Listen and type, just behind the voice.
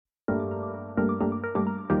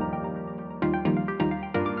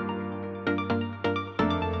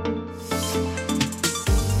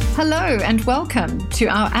Hello and welcome to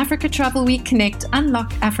our Africa Travel Week Connect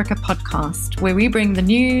Unlock Africa podcast, where we bring the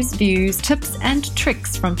news, views, tips and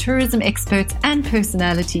tricks from tourism experts and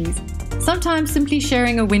personalities, sometimes simply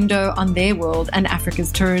sharing a window on their world and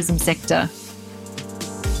Africa's tourism sector.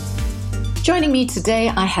 Joining me today,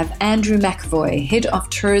 I have Andrew McAvoy, Head of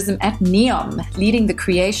Tourism at NEOM, leading the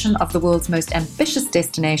creation of the world's most ambitious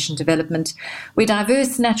destination development, where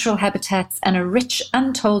diverse natural habitats and a rich,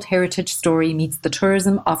 untold heritage story meets the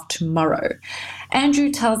tourism of tomorrow. Andrew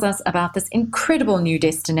tells us about this incredible new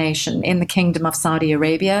destination in the Kingdom of Saudi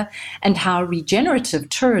Arabia and how regenerative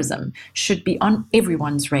tourism should be on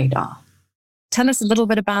everyone's radar. Tell us a little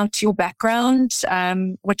bit about your background,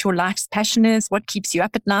 what your life's passion is, what keeps you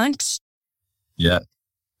up at night. Yeah.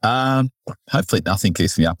 Hopefully nothing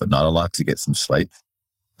keeps me up at night. I like to get some sleep.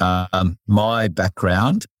 My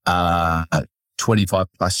background, 25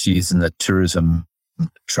 plus years in the tourism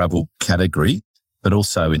travel category, but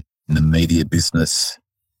also in the media business,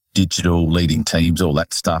 digital, leading teams, all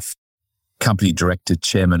that stuff. Company director,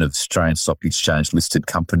 chairman of Australian Stock Exchange listed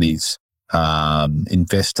companies,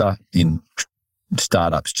 investor in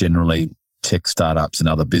startups generally, tech startups and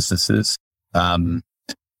other businesses.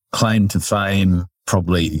 Claim to fame,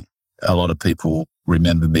 probably a lot of people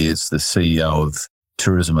remember me as the CEO of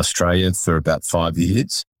Tourism Australia for about 5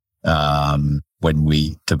 years, when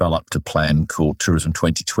we developed a plan called Tourism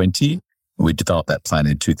 2020. We developed that plan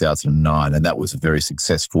in 2009, and that was a very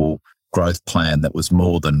successful growth plan that was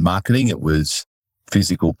more than marketing. It was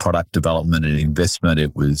physical product development and investment.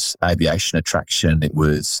 It was aviation attraction. It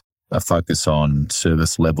was a focus on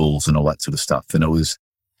service levels and all that sort of stuff. And it was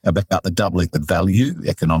about the doubling the value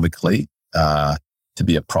economically to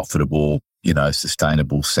be a profitable,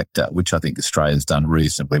 sustainable sector, which I think Australia's done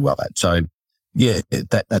reasonably well at. So, yeah,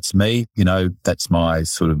 that's me. That's my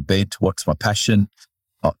sort of bent. What's my passion?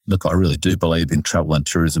 Look, I really do believe in travel and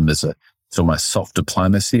tourism as it's almost soft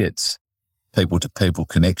diplomacy. It's people-to-people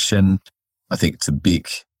connection. I think it's a big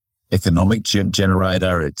economic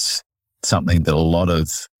generator. It's something that a lot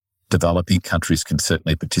of developing countries can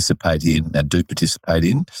certainly participate in and do participate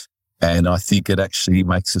in. And I think it actually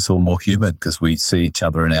makes us all more human because we see each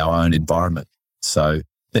other in our own environment. So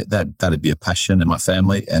that'd be a passion in my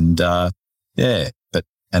family. And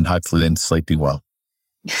and hopefully then sleeping well.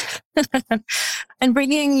 And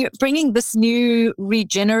bringing this new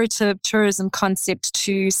regenerative tourism concept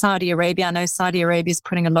to Saudi Arabia. I know Saudi Arabia is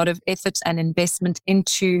putting a lot of effort and investment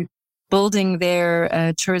into building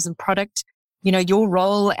their tourism product. Your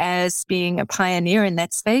role as being a pioneer in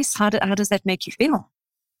that space, how does that make you feel?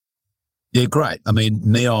 Yeah, great. I mean,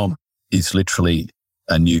 NEOM is literally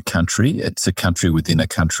a new country. It's a country within a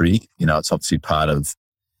country. It's obviously part of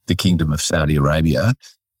the Kingdom of Saudi Arabia.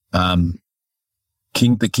 The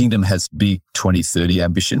Kingdom has big 2030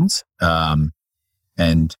 ambitions,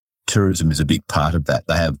 and tourism is a big part of that.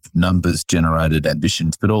 They have numbers generated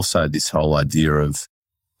ambitions, but also this whole idea of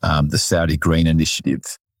the Saudi Green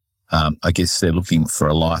Initiative. I guess they're looking for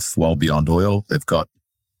a life well beyond oil. They've got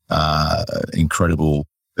incredible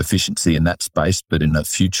efficiency in that space, but in a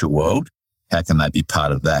future world, how can they be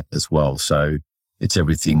part of that as well? So it's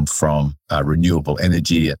everything from renewable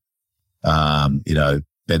energy,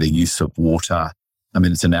 better use of water. I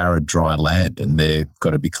mean, it's an arid, dry land, and they've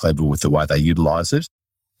got to be clever with the way they utilise it.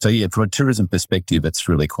 So yeah, from a tourism perspective, it's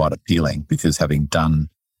really quite appealing because having done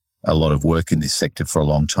a lot of work in this sector for a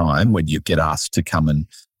long time, when you get asked to come and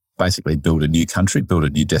basically build a new country, build a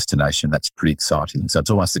new destination, that's pretty exciting. So it's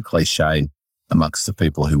almost a cliche amongst the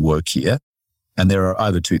people who work here. And there are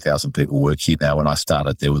over 2,000 people work here now. When I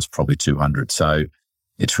started, there was probably 200. So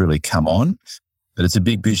it's really come on. But it's a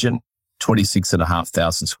big vision,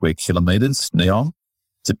 26,500 square kilometres, NEOM.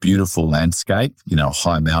 It's a beautiful landscape,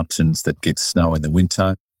 high mountains that get snow in the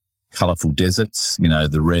winter, colourful deserts,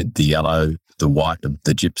 the red, the yellow, the white,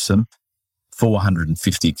 the gypsum.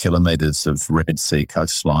 450 kilometres of Red Sea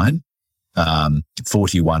coastline,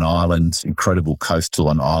 41 islands, incredible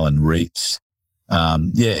coastal and island reefs.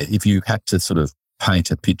 If you had to sort of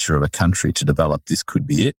paint a picture of a country to develop, this could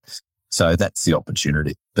be it. So that's the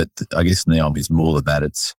opportunity. But I guess NEOM is more than that.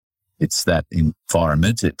 It's that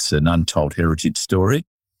environment. It's an untold heritage story.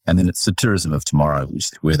 And then it's the tourism of tomorrow, which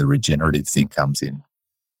is where the regenerative thing comes in.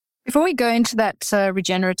 Before we go into that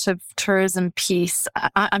regenerative tourism piece,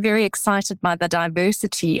 I'm very excited by the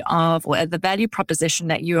diversity of or the value proposition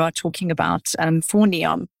that you are talking about for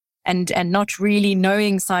NEOM and not really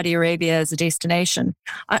knowing Saudi Arabia as a destination.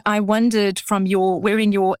 I wondered from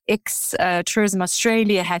wearing your ex-Tourism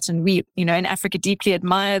Australia hat, and we, in Africa deeply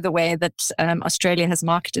admire the way that Australia has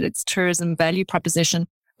marketed its tourism value proposition.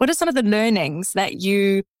 What are some of the learnings that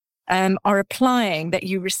you are applying that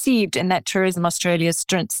you received in that Tourism Australia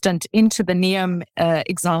stint into the NEOM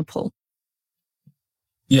example?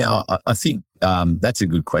 Yeah, I think that's a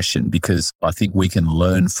good question, because I think we can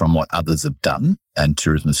learn from what others have done, and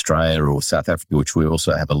Tourism Australia or South Africa, which we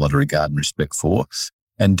also have a lot of regard and respect for,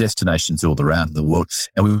 and destinations all around the world.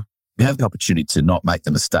 And we have the opportunity to not make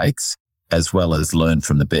the mistakes as well as learn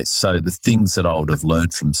from the best. So the things that I would have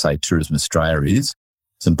learned from, say, Tourism Australia is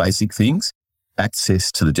some basic things. Access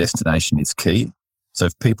to the destination is key. So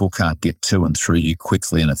if people can't get to and through you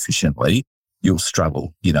quickly and efficiently, you'll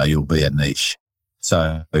struggle, you'll be a niche.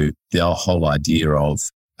 So the whole idea of,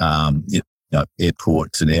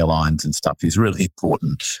 airports and airlines and stuff is really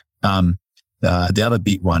important. The other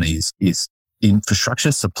big one is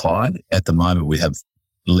infrastructure supply. At the moment, we have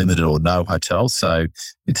limited or no hotels, so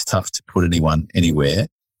it's tough to put anyone anywhere.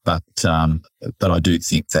 But I do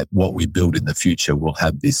think that what we build in the future will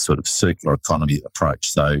have this sort of circular economy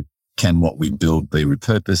approach. So can what we build be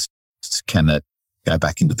repurposed? Can it go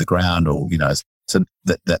back into the ground? Or, so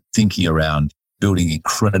that thinking around building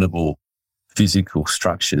incredible physical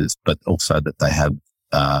structures, but also that they have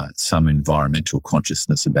some environmental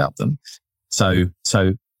consciousness about them. So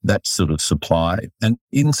that's sort of supply. And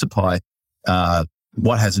in supply,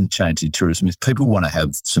 what hasn't changed in tourism is people want to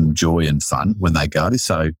have some joy and fun when they go.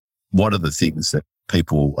 So what are the things that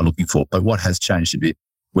people are looking for? But what has changed a bit,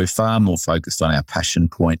 we're far more focused on our passion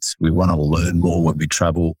points. We want to learn more when we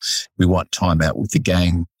travel. We want time out with the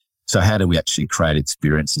gang. So how do we actually create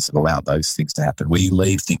experiences that allow those things to happen? We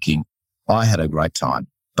leave thinking, I had a great time,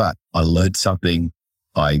 but I learned something.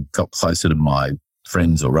 I got closer to my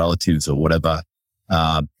friends or relatives or whatever.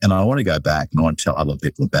 And I want to go back and I want to tell other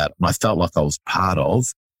people about it. And I felt like I was part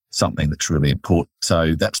of something that's really important.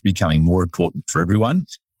 So that's becoming more important for everyone,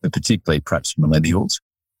 but particularly perhaps millennials.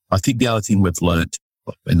 I think the other thing we've learned,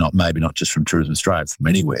 and maybe not just from Tourism Australia, from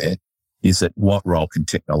anywhere, is that what role can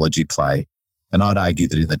technology play? And I'd argue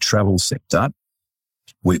that in the travel sector,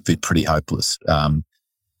 we've been pretty hopeless.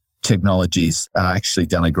 Technology's actually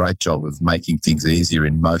done a great job of making things easier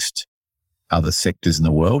in most other sectors in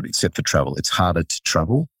the world, except for travel. It's harder to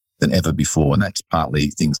travel than ever before. And that's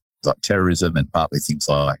partly things like terrorism and partly things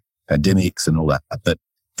like pandemics and all that. But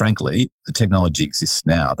frankly, the technology exists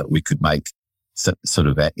now that we could make sort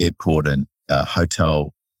of our airport and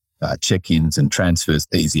hotel check-ins and transfers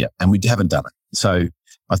easier. And we haven't done it. So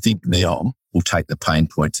I think NEOM will take the pain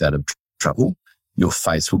points out of travel. Your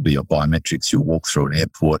face will be your biometrics. You'll walk through an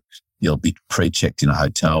airport. You'll be pre-checked in a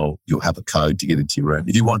hotel. You'll have a code to get into your room.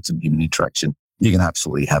 If you want some human interaction, you can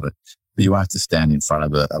absolutely have it. But you have to stand in front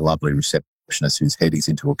of a lovely receptionist whose head is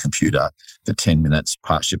into a computer for 10 minutes,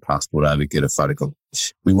 pass your passport over, get a photograph.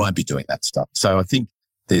 We won't be doing that stuff. So I think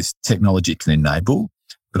there's technology can enable.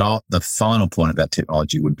 But the final point about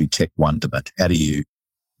technology would be tech wonderment. How do you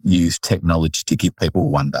use technology to give people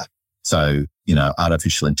wonder? So,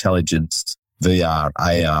 artificial intelligence, VR,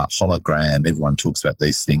 AR, hologram, everyone talks about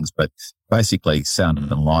these things, but basically sound and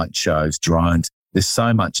light shows, drones, there's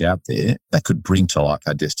so much out there that could bring to life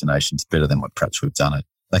our destinations better than what perhaps we've done it.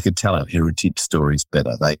 They could tell our heritage stories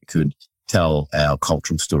better. They could tell our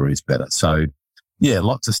cultural stories better. So yeah,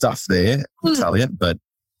 lots of stuff there, I'll tell you, but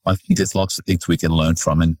I think there's lots of things we can learn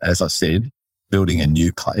from. And as I said, building a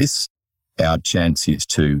new place, our chance is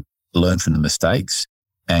to learn from the mistakes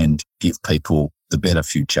and give people the better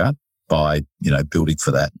future by, building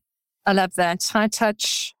for that. I love that. High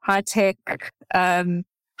touch, high tech,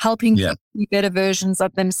 helping people be better versions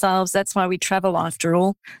of themselves. That's why we travel after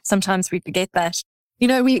all. Sometimes we forget that.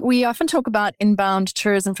 We often talk about inbound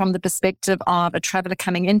tourism from the perspective of a traveler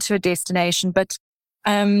coming into a destination, but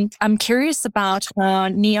I'm curious about how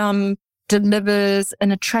NEOM delivers an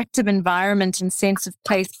attractive environment and sense of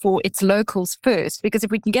place for its locals first. Because if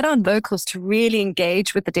we can get our locals to really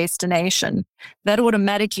engage with the destination, that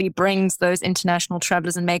automatically brings those international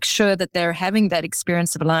travelers and makes sure that they're having that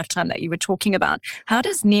experience of a lifetime that you were talking about. How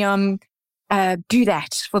does NEOM do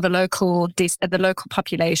that for the local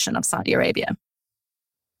population of Saudi Arabia?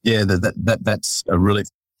 Yeah, that's a really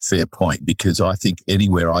fair point, because I think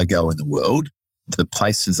anywhere I go in the world, the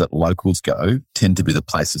places that locals go tend to be the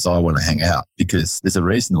places I want to hang out, because there's a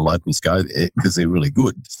reason the locals go there, because they're really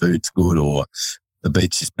good. The food's good, or the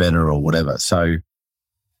beach is better, or whatever. So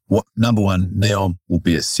number one, NEOM will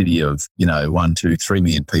be a city of, 1, 2, 3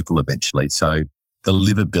 million people eventually. So the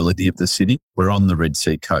livability of the city, we're on the Red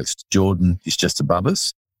Sea coast. Jordan is just above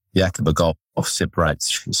us. The Aqaba Gulf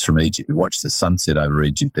separates from Egypt. We watch the sunset over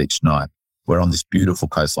Egypt each night. We're on this beautiful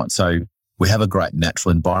coastline. So we have a great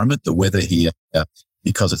natural environment. The weather here,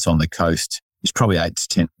 because it's on the coast, is probably 8 to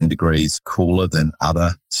 10 degrees cooler than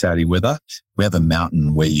other Saudi weather. We have a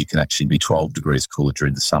mountain where you can actually be 12 degrees cooler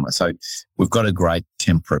during the summer. So we've got a great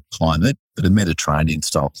temperate climate, but a Mediterranean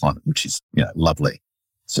style climate, which is, lovely.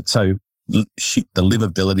 So the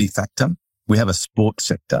livability factor, we have a sports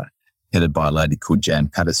sector headed by a lady called Jan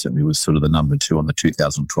Patterson, who was sort of the number 2 on the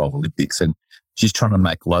 2012 Olympics. And she's trying to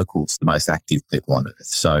make locals the most active people on earth.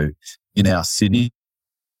 So in our city,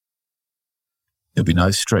 there'll be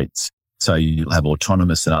no streets. So you'll have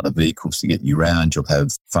autonomous and other vehicles to get you around. You'll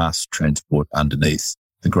have fast transport underneath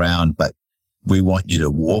the ground, but we want you to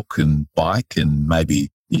walk and bike, and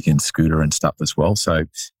maybe you can scooter and stuff as well. So,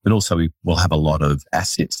 but also we will have a lot of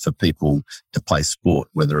assets for people to play sport,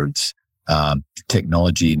 whether it's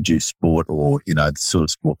technology-induced sport or, the sort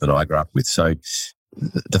of sport that I grew up with. So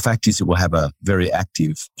the fact is that we'll have a very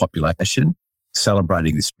active population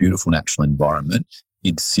celebrating this beautiful natural environment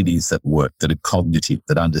in cities that work, that are cognitive,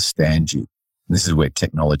 that understand you. And this is where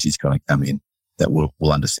technology is going to come in, that will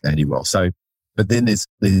understand you well. So, but then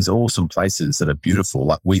there's awesome places that are beautiful,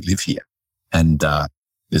 like we live here. And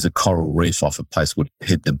there's a coral reef off a place called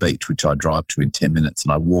Head the Beach, which I drive to in 10 minutes.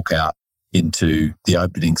 And I walk out into the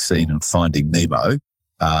opening scene of Finding Nemo,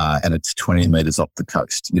 and it's 20 meters off the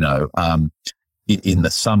coast. In the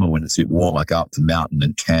summer when it's a bit warm, I go up the mountain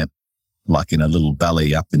and camp like in a little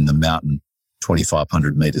valley up in the mountain,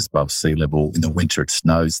 2,500 meters above sea level. In the winter, it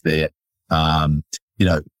snows there.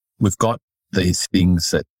 We've got these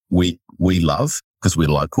things that we love because we're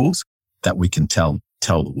locals that we can tell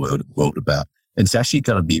the world about. And it's actually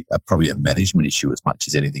going to be probably a management issue as much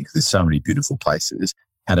as anything, because there's so many beautiful places.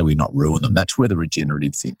 How do we not ruin them? That's where the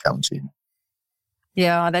regenerative thing comes in.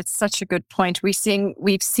 Yeah, that's such a good point. We've seen,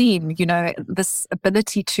 this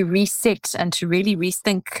ability to reset and to really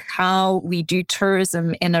rethink how we do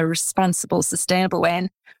tourism in a responsible, sustainable way. And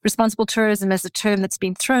responsible tourism is a term that's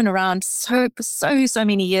been thrown around so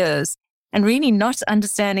many years, and really not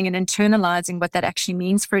understanding and internalizing what that actually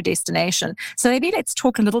means for a destination. So maybe let's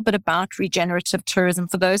talk a little bit about regenerative tourism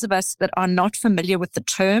for those of us that are not familiar with the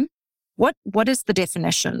term. What is the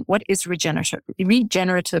definition? What is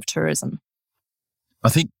regenerative tourism? I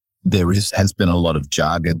think there has been a lot of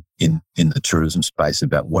jargon in the tourism space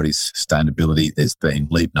about what is sustainability. There's been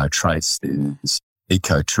leave no trace, there's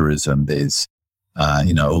ecotourism, there's,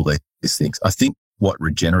 all these things. I think what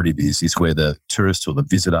regenerative is where the tourist or the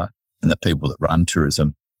visitor and the people that run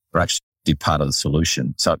tourism are actually part of the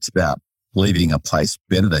solution. So it's about leaving a place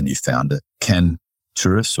better than you found it. Can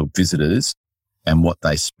tourists or visitors and what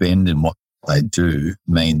they spend and what they do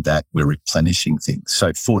mean that we're replenishing things?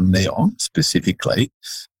 So for Neom specifically,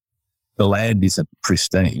 the land isn't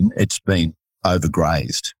pristine. It's been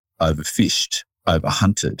overgrazed, overfished,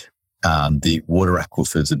 overhunted. The water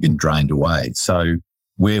aquifers have been drained away. So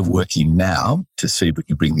we're working now to see if we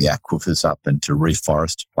can bring the aquifers up and to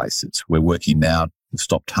reforest places. We're working now to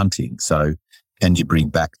stop hunting. So can you bring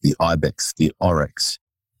back the ibex, the oryx?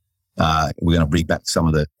 We're going to bring back some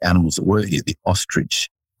of the animals that were here, the ostrich,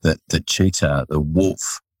 the cheetah, the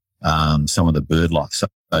wolf, some of the bird life. So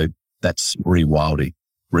that's rewilding,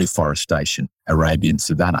 reforestation, Arabian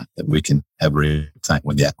savanna that we can have replant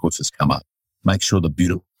when the aquifers come up. Make sure the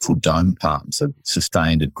beautiful dome palms are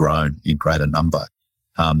sustained and grown in greater number.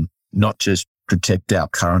 Not just protect our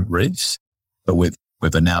current reefs, but we've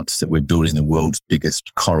announced that we're building the world's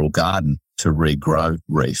biggest coral garden to regrow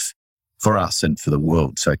reef for us and for the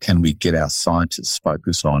world. So can we get our scientists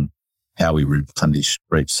focus on how we replenish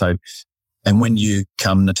reefs? So, and when you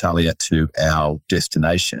come, Natalia, to our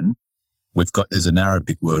destination, there's an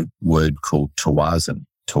Arabic word called tawazun,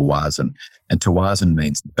 and tawazun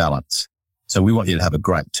means balance. So we want you to have a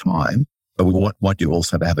great time, but we want you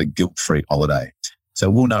also to have a guilt-free holiday. So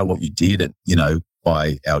we'll know what you did, and,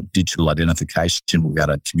 by our digital identification, we'll be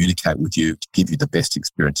able to communicate with you to give you the best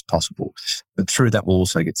experience possible. But through that, we'll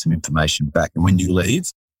also get some information back. And when you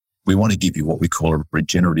leave, we want to give you what we call a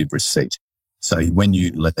regenerative receipt. So when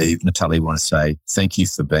you leave, Natalia, we want to say, thank you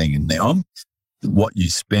for being in Neom. What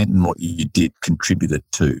you spent and what you did contributed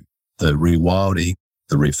to the rewilding,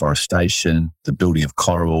 the reforestation, the building of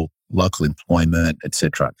coral, local employment,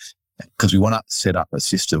 etc. Because we want to set up a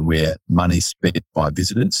system where money spent by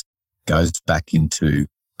visitors goes back into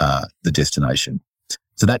the destination.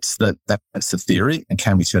 So that's the theory, and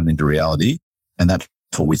can we turn it into reality? And that's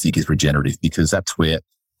what we think is regenerative, because that's where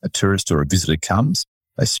a tourist or a visitor comes,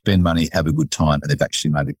 they spend money, have a good time, and they've actually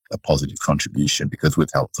made a positive contribution because we've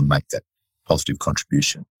helped them make that positive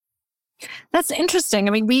contribution. That's interesting.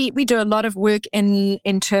 I mean, we do a lot of work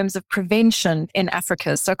in terms of prevention in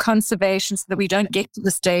Africa. So conservation, so that we don't get to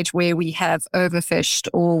the stage where we have overfished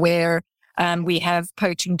or where We have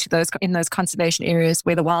poaching in those conservation areas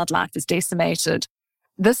where the wildlife is decimated.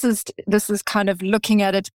 This is kind of looking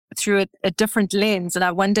at it through a different lens. And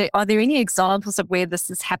I wonder, are there any examples of where this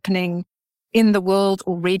is happening in the world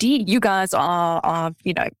already? You guys are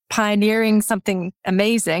pioneering something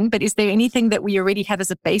amazing, but is there anything that we already have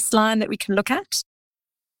as a baseline that we can look at?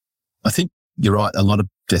 I think you're right. A lot of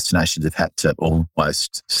destinations have had to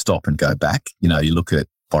almost stop and go back. You look at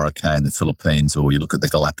Boracay in the Philippines, or you look at the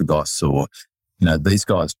Galapagos, or, these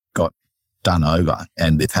guys got done over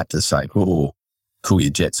and they've had to say, oh, cool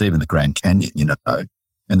your jets, even the Grand Canyon,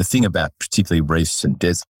 And the thing about particularly reefs and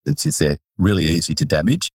deserts is they're really easy to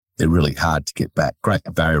damage. They're really hard to get back. Great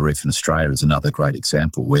Barrier Reef in Australia is another great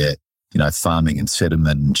example where, farming and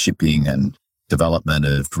sediment and shipping and development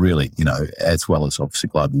have really, as well as obviously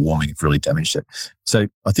global warming, have really damaged it. So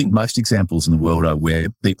I think most examples in the world are where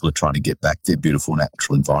people are trying to get back their beautiful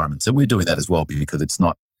natural environments. And we're doing that as well, because it's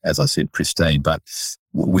not, as I said, pristine, but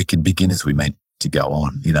we can begin as we mean to go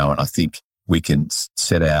on, and I think we can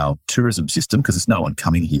set our tourism system, because there's no one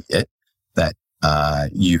coming here yet, that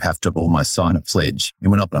you have to almost sign a pledge,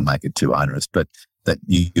 and we're not going to make it too onerous, but that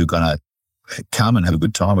you're going to come and have a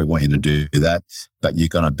good time. We want you to do that, but you're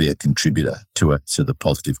going to be a contributor to the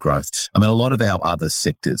positive growth. I mean, a lot of our other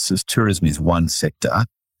sectors, as tourism is one sector,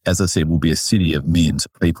 as I said, will be a city of millions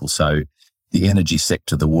of people. So the energy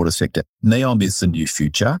sector, the water sector, NEOM is the new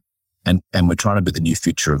future, and we're trying to be the new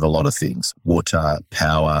future of a lot of things: water,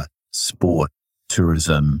 power, sport,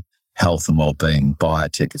 tourism, health and wellbeing,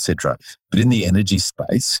 biotech, etc. But in the energy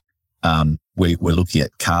space, we're looking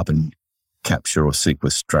at carbon capture or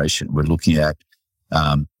sequestration. We're looking at,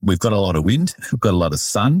 we've got a lot of wind, we've got a lot of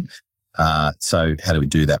sun. So how do we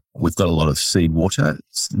do that? We've got a lot of seawater,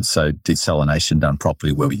 so desalination done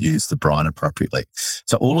properly where we use the brine appropriately.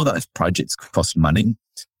 So all of those projects cost money.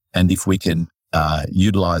 And if we can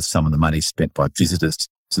utilise some of the money spent by visitors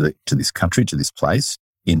to this country, to this place,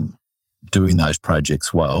 in doing those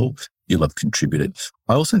projects well, you'll have contributed.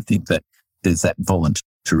 I also think that there's that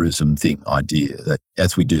volunteerism idea that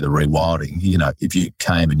as we do the rewilding, if you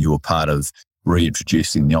came and you were part of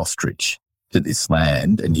reintroducing the ostrich to this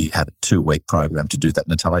land and you had a 2-week program to do that,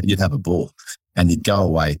 Natalia, you'd have a ball and you'd go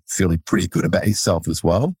away feeling pretty good about yourself as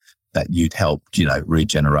well, that you'd helped,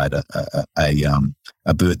 regenerate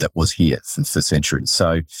a bird that was here for centuries.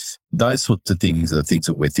 So those sorts of things are the things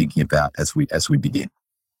that we're thinking about as we begin.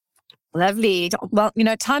 Lovely. Well,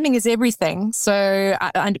 timing is everything. So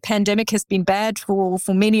and pandemic has been bad for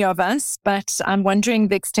many of us, but I'm wondering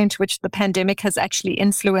the extent to which the pandemic has actually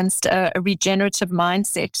influenced a regenerative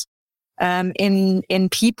mindset in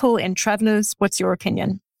people, in travelers. What's your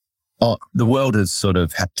opinion? Oh, the world has sort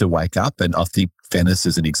of had to wake up, and I think Venice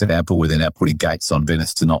is an example where they're now putting gates on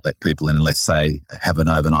Venice to not let people in unless they have an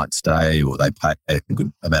overnight stay or they pay a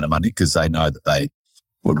good amount of money, because they know that they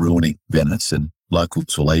were ruining Venice and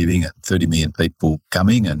locals were leaving and 30 million people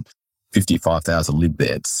coming and 55,000 live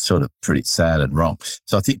there. It's sort of pretty sad and wrong.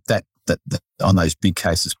 So I think that on those big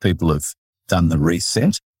cases, people have done the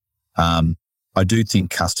reset. I do think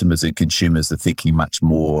customers and consumers are thinking much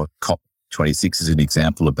more. COP26 is an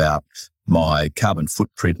example about my carbon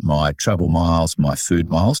footprint, my travel miles, my food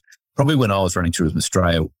miles. Probably when I was running Tourism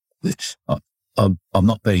Australia, I'm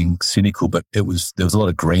not being cynical, but there was a lot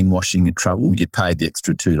of greenwashing in travel. You paid the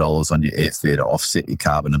extra $2 on your airfare to offset your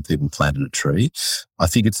carbon and people planted a tree. I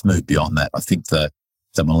think it's moved beyond that. I think the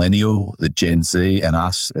millennial, the Gen Z and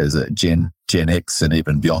us as a Gen X and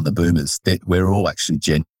even beyond the boomers, that we're all actually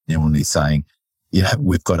genuinely saying,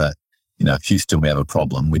 we've got Houston, we have a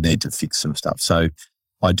problem. We need to fix some stuff. So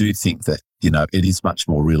I do think that, it is much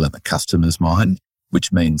more real in the customer's mind,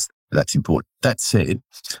 which means that's important. That said,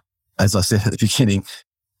 as I said at the beginning,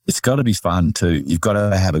 it's got to be fun too. You've got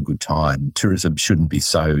to have a good time. Tourism shouldn't be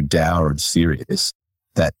so dour and serious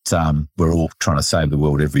that we're all trying to save the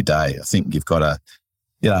world every day. I think you've got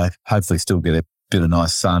to, hopefully still get a bit of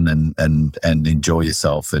nice sun and enjoy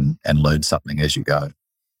yourself and learn something as you go.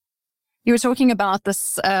 You were talking about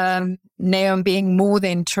this NEOM being more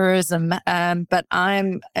than tourism, but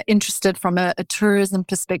I'm interested from a tourism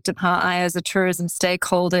perspective, how I, as a tourism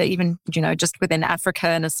stakeholder, even, just within Africa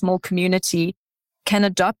and a small community, can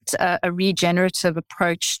adopt a regenerative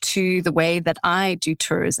approach to the way that I do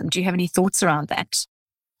tourism. Do you have any thoughts around that?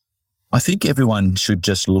 I think everyone should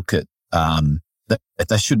just look at that.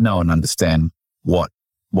 They should know and understand what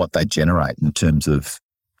they generate in terms of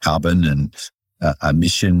carbon and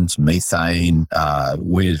emissions, methane,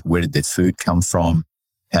 where did their food come from?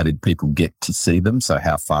 How did people get to see them? So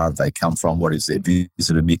how far have they come from? What is their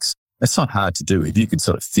visitor mix? That's not hard to do. If you can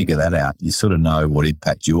sort of figure that out, you sort of know what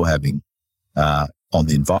impact you're having on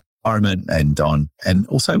the environment and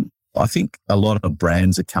also I think a lot of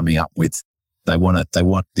brands are coming up with, they want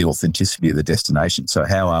the authenticity of the destination. So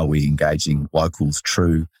how are we engaging locals,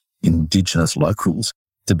 true Indigenous locals,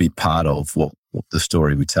 to be part of what the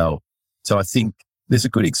story we tell? So I think there's a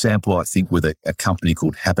good example, I think, with a company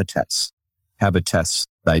called Habitats. Habitats,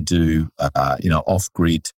 they do,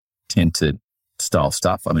 off-grid tented style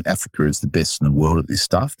stuff. I mean, Africa is the best in the world at this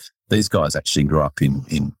stuff. These guys actually grew up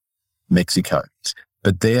in Mexico.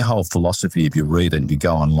 But their whole philosophy, if you read and you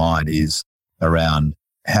go online, is around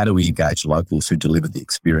how do we engage locals who deliver the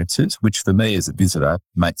experiences, which for me as a visitor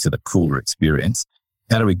makes it a cooler experience.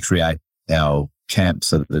 How do we create our camp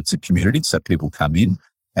so that it's a community, so people come in?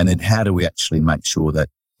 And then how do we actually make sure that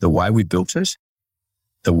the way we built it,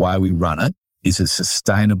 the way we run it, is as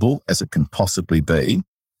sustainable as it can possibly be?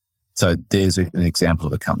 So there's an example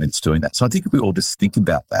of a company that's doing that. So I think if we all just think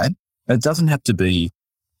about that, it doesn't have to be,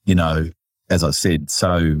 as I said,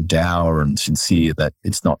 so dour and sincere that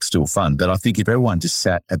it's not still fun. But I think if everyone just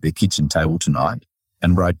sat at their kitchen table tonight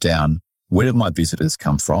and wrote down, where do my visitors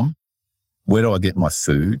come from? Where do I get my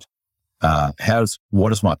food?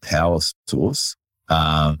 What is my power source?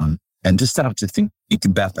 And just start to think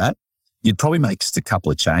about that, you'd probably make just a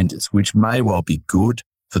couple of changes, which may well be good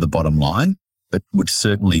for the bottom line, but would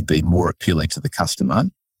certainly be more appealing to the customer,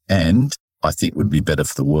 and I think would be better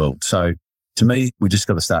for the world. So to me, we just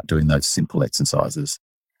got to start doing those simple exercises.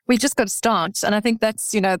 We just got to start. And I think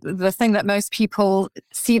that's, the thing that most people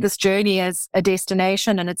see this journey as a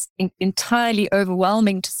destination, and it's entirely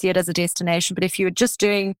overwhelming to see it as a destination. But if you're just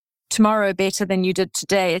doing tomorrow better than you did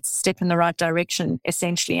today, it's a step in the right direction,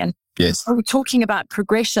 essentially. And yes, we're talking about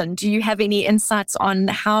progression. Do you have any insights on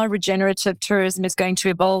how regenerative tourism is going to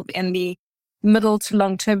evolve in the middle to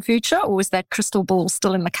long-term future, or is that crystal ball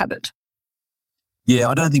still in the cupboard? Yeah,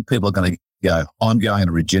 I don't think people are going to go, I'm going on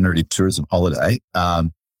a regenerative tourism holiday.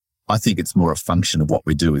 I think it's more a function of what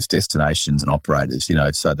we do as destinations and operators,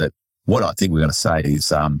 so that what I think we're going to say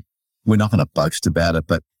is we're not going to boast about it,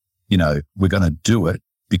 but, we're going to do it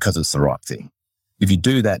because it's the right thing. If you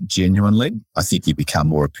do that genuinely, I think you become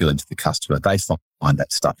more appealing to the customer. They find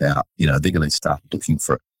that stuff out, they're going to start looking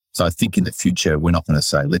for it. So I think in the future, we're not going to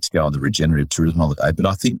say, let's go on the regenerative tourism holiday, but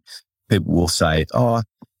I think people will say, oh,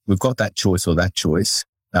 we've got that choice or that choice.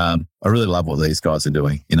 I really love what these guys are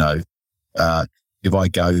doing. If I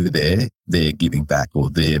go there, they're giving back, or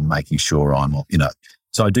they're making sure I'm,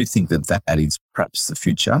 So I do think that is perhaps the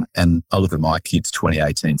future. And I look at my kids,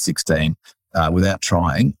 2018, 16, without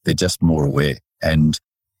trying, they're just more aware. And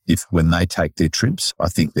when they take their trips, I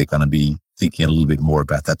think they're going to be thinking a little bit more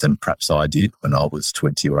about that than perhaps I did when I was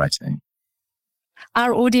 20 or 18.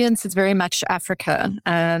 Our audience is very much Africa.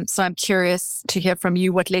 So I'm curious to hear from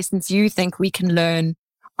you what lessons you think we can learn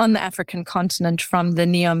on the African continent from the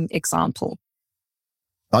NEOM example.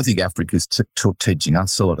 I think Africa's teaching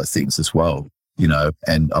us a lot of things as well,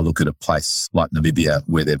 and I look at a place like Namibia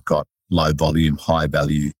where they've got low volume, high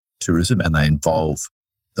value tourism, and they involve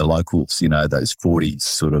the locals, those 40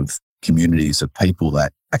 sort of communities of people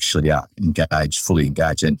that actually are fully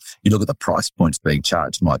engaged. And you look at the price points being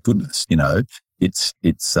charged, my goodness,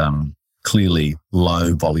 it's clearly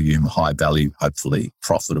low volume, high value, hopefully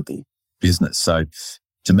profitable business. So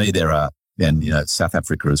to me, there are, and South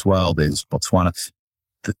Africa as well, there's Botswana,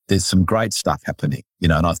 there's some great stuff happening,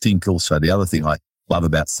 and I think also the other thing I love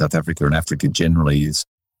about South Africa and Africa generally is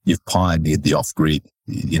you've pioneered the off-grid,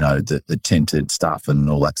 the tented stuff and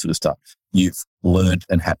all that sort of stuff. You've learned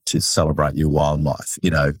and had to celebrate your wildlife,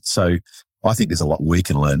 So I think there's a lot we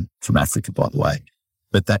can learn from Africa, by the way.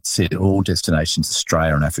 But that said, all destinations,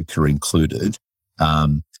 Australia and Africa included,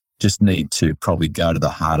 just need to probably go to the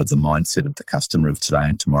heart of the mindset of the customer of today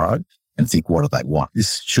and tomorrow and think, what do they want?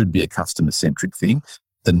 This should be a customer-centric thing.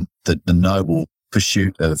 The noble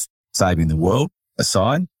pursuit of saving the world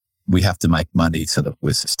aside, we have to make money so that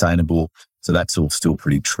we're sustainable. So that's all still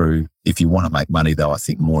pretty true. If you want to make money, though, I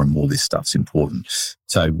think more and more this stuff's important.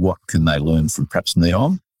 So what can they learn from perhaps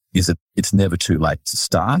NEOM is that it's never too late to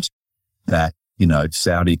start. That,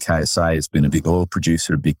 Saudi KSA has been a big oil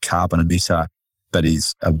producer, a big carbon emitter, but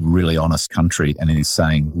is a really honest country, and is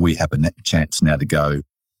saying we have a chance now to go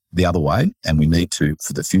the other way, and we need to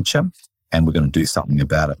for the future, and we're going to do something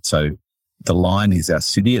about it. So the line is our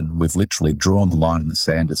city, and we've literally drawn the line in the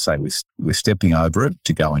sand to say we're stepping over it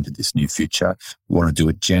to go into this new future. We want to do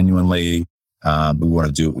it genuinely. We want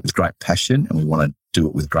to do it with great passion, and we want to do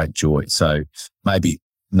it with great joy. So maybe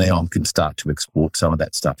NEOM can start to export some of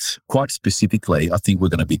that stuff. Quite specifically, I think we're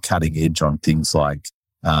going to be cutting edge on things like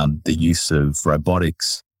the use of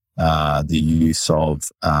robotics, the use of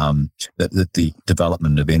the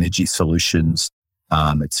development of energy solutions,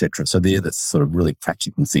 etc. So they're the sort of really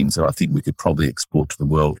practical things that I think we could probably export to the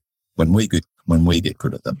world. when we get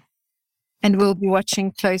good at them. And we'll be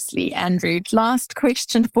watching closely, Andrew. Last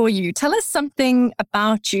question for you. Tell us something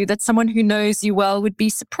about you that someone who knows you well would be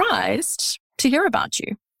surprised to hear about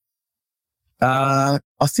you. I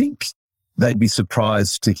think they'd be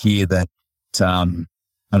surprised to hear that, that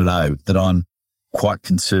I'm quite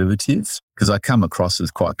conservative, because I come across as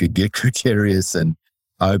quite gregarious and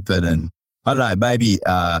open, and I don't know, maybe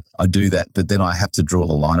I do that, but then I have to draw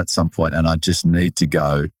the line at some point, and I just need to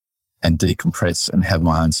go and decompress and have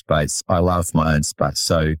my own space. I love my own space.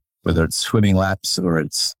 So whether it's swimming laps or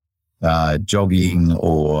it's jogging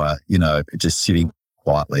or, just sitting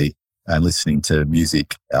quietly and listening to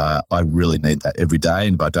music, I really need that every day.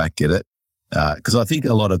 And if I don't get it, because I think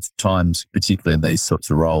a lot of times, particularly in these sorts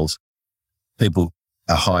of roles, people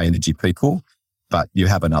are high energy people, but you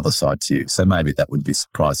have another side to you. So maybe that would be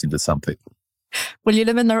surprising to some people. Well,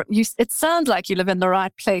 it sounds like you live in the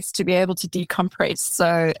right place to be able to decompress.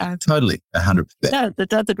 So totally, 100%. Yeah,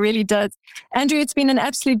 it really does. Andrew, it's been an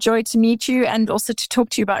absolute joy to meet you and also to talk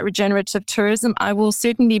to you about regenerative tourism. I will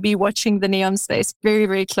certainly be watching the NEOM space very,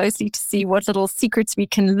 very closely to see what little secrets we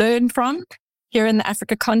can learn from here in the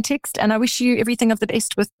Africa context. And I wish you everything of the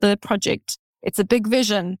best with the project. It's a big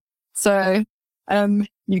vision. So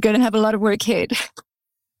you're going to have a lot of work ahead.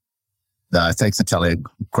 No, thanks, Natalia.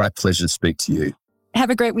 Great pleasure to speak to you. Have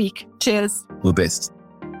a great week. Cheers. All the best.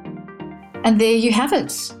 And there you have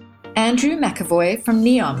it. Andrew McEvoy from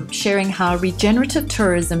NEOM sharing how regenerative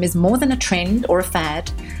tourism is more than a trend or a fad,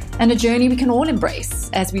 and a journey we can all embrace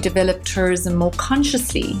as we develop tourism more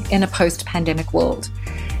consciously in a post-pandemic world.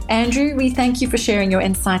 Andrew, we thank you for sharing your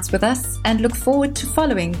insights with us and look forward to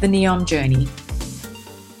following the NEOM journey.